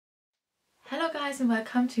guys and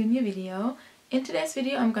welcome to a new video. In today's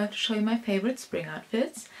video I'm going to show you my favorite spring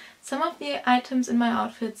outfits. Some of the items in my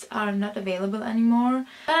outfits are not available anymore,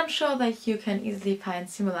 but I'm sure that you can easily find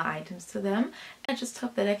similar items to them. I just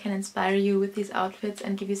hope that I can inspire you with these outfits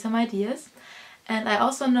and give you some ideas. And I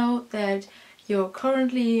also know that you're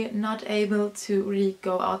currently not able to really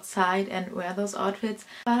go outside and wear those outfits,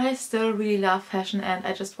 but I still really love fashion and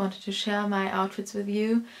I just wanted to share my outfits with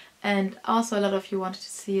you. And also a lot of you wanted to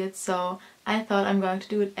see it, so I thought I'm going to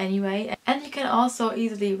do it anyway. And you can also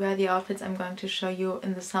easily wear the outfits I'm going to show you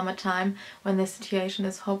in the summertime when the situation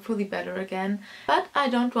is hopefully better again. But I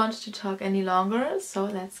don't want to talk any longer, so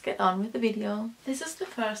let's get on with the video. This is the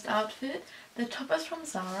first outfit. The top is from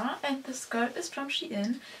Zara and the skirt is from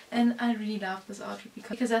Shein, and I really love this outfit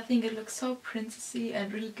because I think it looks so princessy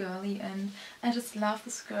and really girly, and I just love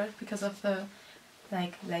the skirt because of the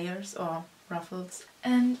layers or ruffles.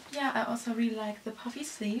 And yeah, I also really like the puffy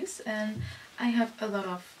sleeves, and I have a lot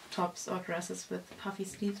of tops or dresses with puffy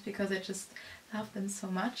sleeves because I just love them so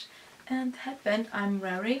much. And the headband I'm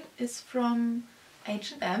wearing is from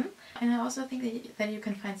H&M, and I also think that you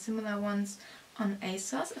can find similar ones on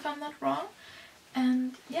ASOS if I'm not wrong.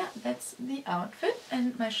 And yeah, that's the outfit,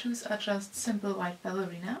 and my shoes are just simple white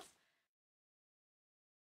ballerinas.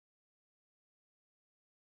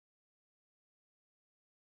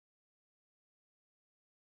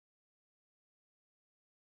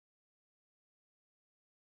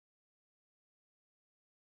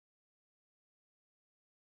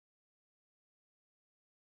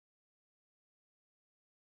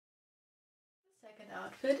 Second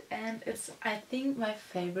outfit, and it's I think my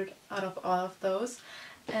favorite out of all of those,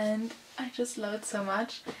 and I just love it so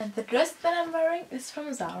much. And the dress that I'm wearing is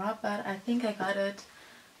from Zara, but I think I got it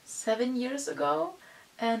 7 years ago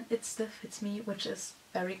and it still fits me, which is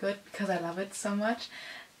very good because I love it so much.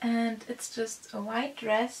 And it's just a white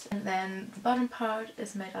dress, and then the bottom part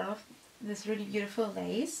is made out of this really beautiful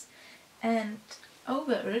lace, and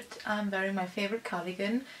over it I'm wearing my favorite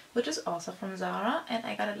cardigan, which is also from Zara, and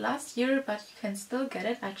I got it last year, but you can still get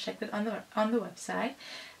it. I checked it on the website,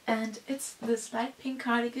 and it's this light pink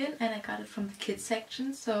cardigan, and I got it from the kids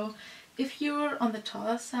section. So if you're on the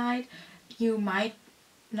taller side, you might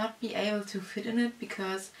not be able to fit in it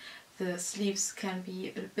because the sleeves can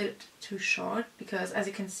be a bit too short, because as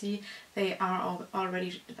you can see they are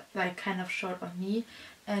already kind of short on me,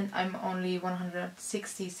 and I'm only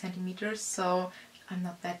 160 centimeters, so I'm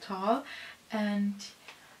not that tall. And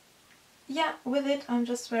yeah, with it I'm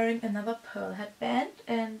just wearing another pearl headband,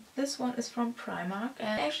 and this one is from Primark,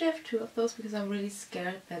 and I actually have two of those because I'm really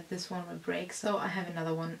scared that this one will break, so I have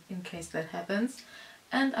another one in case that happens.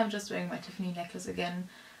 And I'm just wearing my Tiffany necklace again,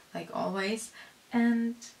 like always.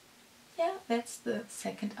 And yeah, that's the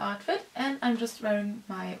second outfit, and I'm just wearing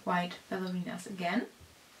my white ballerinas again.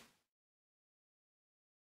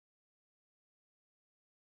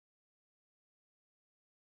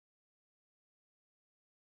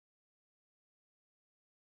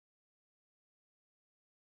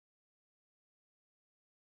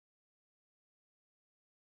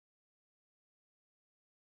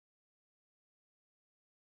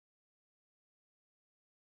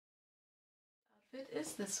 It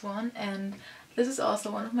is this one, and this is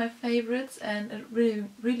also one of my favorites, and it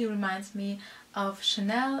really reminds me of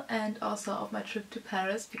Chanel and also of my trip to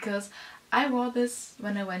Paris, because I wore this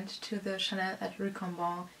when I went to the Chanel at Rue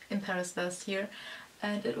Cambon in Paris last year,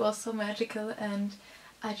 and it was so magical, and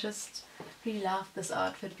I just really love this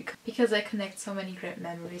outfit because I connect so many great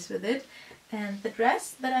memories with it. And the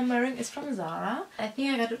dress that I'm wearing is from Zara. I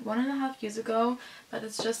think I got it 1.5 years ago, but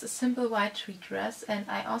it's just a simple white tweed dress, and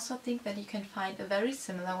I also think that you can find a very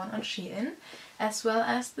similar one on Shein, as well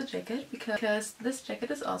as the jacket, because this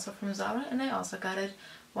jacket is also from Zara, and I also got it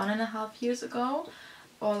 1.5 years ago,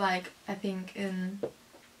 or I think in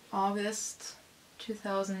August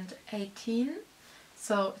 2018,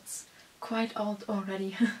 so it's quite old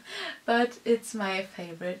already. But it's my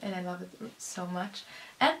favorite and I love it so much.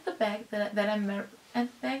 And the bag that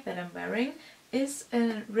I'm wearing is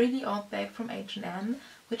a really old bag from H&M,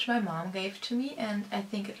 which my mom gave to me, and I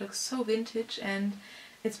think it looks so vintage, and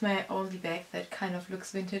it's my only bag that kind of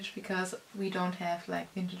looks vintage because we don't have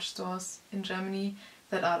vintage stores in Germany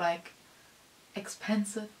that are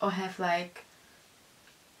expensive or have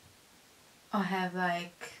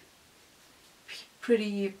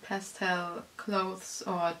pretty pastel clothes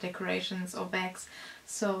or decorations or bags.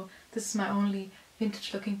 So this is my only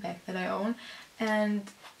vintage looking bag that I own, and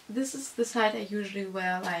this is the side I usually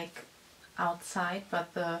wear outside,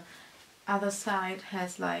 but the other side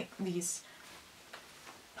has these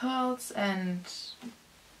pearls and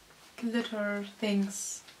glitter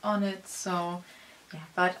things on it. So yeah,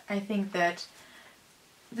 but I think that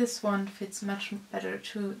this one fits much better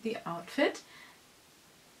to the outfit.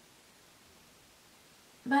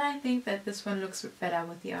 But I think that this one looks better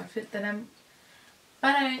with the outfit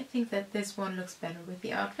this one looks better with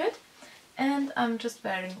the outfit. And I'm just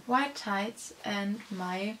wearing white tights and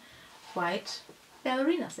my white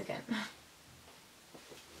ballerinas again.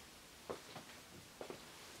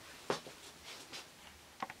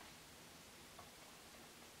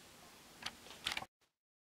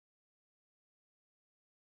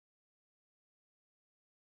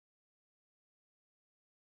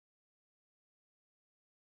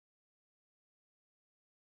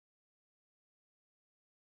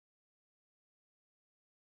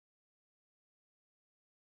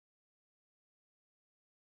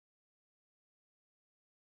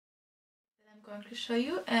 I'm going to show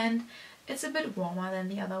you, and it's a bit warmer than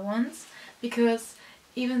the other ones because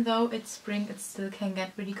even though it's spring it still can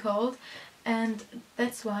get really cold, and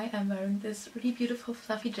that's why I'm wearing this really beautiful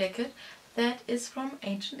fluffy jacket that is from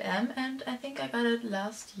H&M, and I think I got it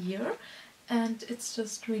last year, and it's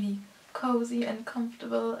just really cozy and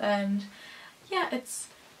comfortable, and yeah, it's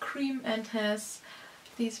cream and has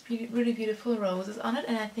these really beautiful roses on it,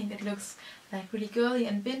 and I think it looks like really girly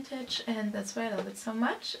and vintage, and that's why I love it so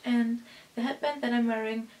much. And the headband that I'm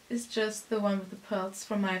wearing is just the one with the pearls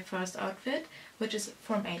from my first outfit, which is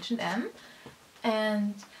from H&M.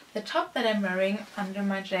 And the top that I'm wearing under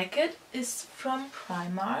my jacket is from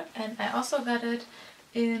Primark, and I also got it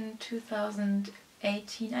in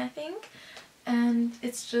 2018 I think, and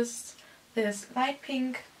it's just this light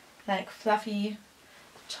pink, like fluffy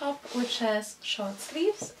top which has short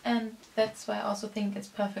sleeves, and that's why I also think it's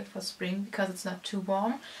perfect for spring because it's not too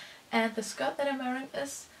warm. And the skirt that I'm wearing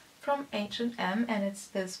is from H&M, and it's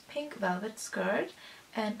this pink velvet skirt,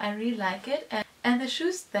 and I really like it. And the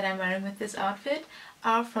shoes that I'm wearing with this outfit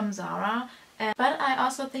are from Zara, but I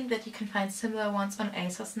also think that you can find similar ones on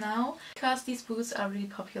ASOS now because these boots are really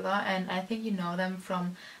popular, and I think you know them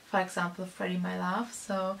from, for example, Freddie My Love,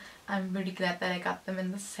 so I'm really glad that I got them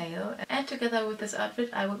in the sale. And together with this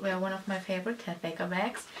outfit I would wear one of my favorite Ted Baker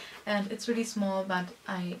bags, and it's really small, but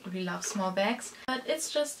I really love small bags. But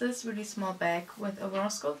it's just this really small bag with a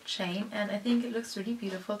rose gold chain, and I think it looks really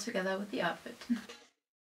beautiful together with the outfit.